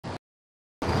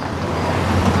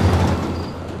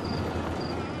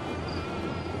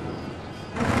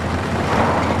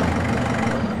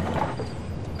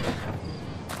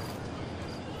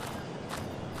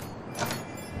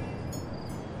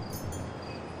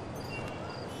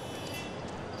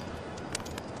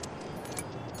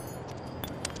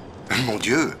Mon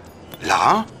Dieu!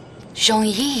 Là?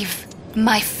 Jean-Yves,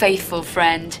 my faithful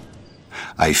friend.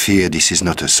 I fear this is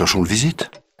not a social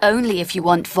visit. Only if you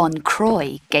want Von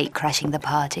Croy gate-crashing the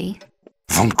party.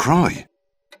 Von Croy?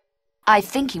 I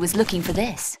think he was looking for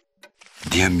this.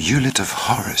 The Amulet of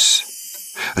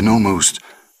Horus. An almost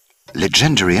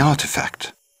legendary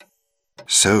artifact.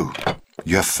 So,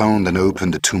 you have found and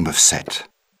opened the tomb of Set.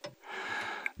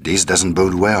 This doesn't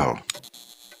bode well.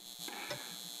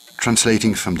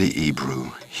 Translating from the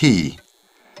Hebrew, he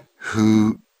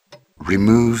who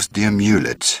removes the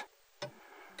amulet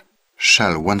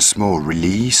shall once more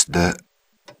release the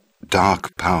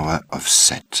dark power of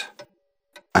Set.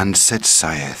 And Set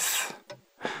saith,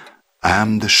 I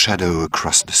am the shadow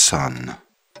across the sun.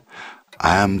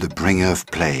 I am the bringer of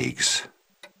plagues.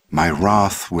 My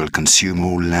wrath will consume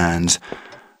all lands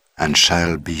and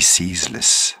shall be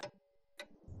ceaseless.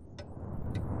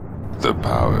 The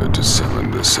power to summon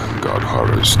the sun god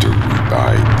Horus to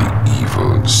rebind the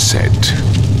evil Set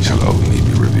shall only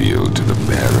be revealed to the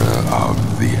bearer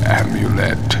of the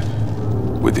amulet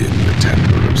within the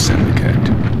temple of Semiket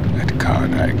at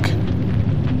Karnak.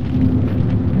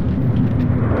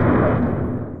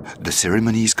 The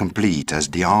ceremony is complete as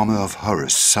the armor of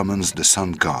Horus summons the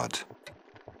sun god.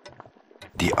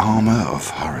 The armor of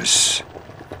Horus.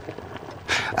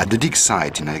 At the dig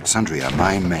site in Alexandria,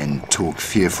 my men talk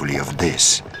fearfully of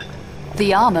this.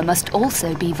 The armor must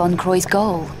also be Von Croy's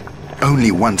goal.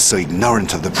 Only one so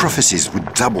ignorant of the prophecies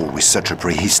would dabble with such a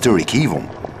prehistoric evil.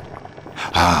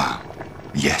 Ah,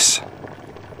 yes.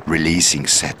 Releasing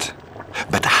Set.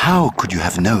 But how could you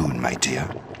have known, my dear?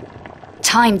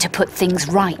 Time to put things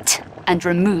right and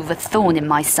remove a thorn in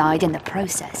my side in the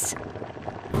process.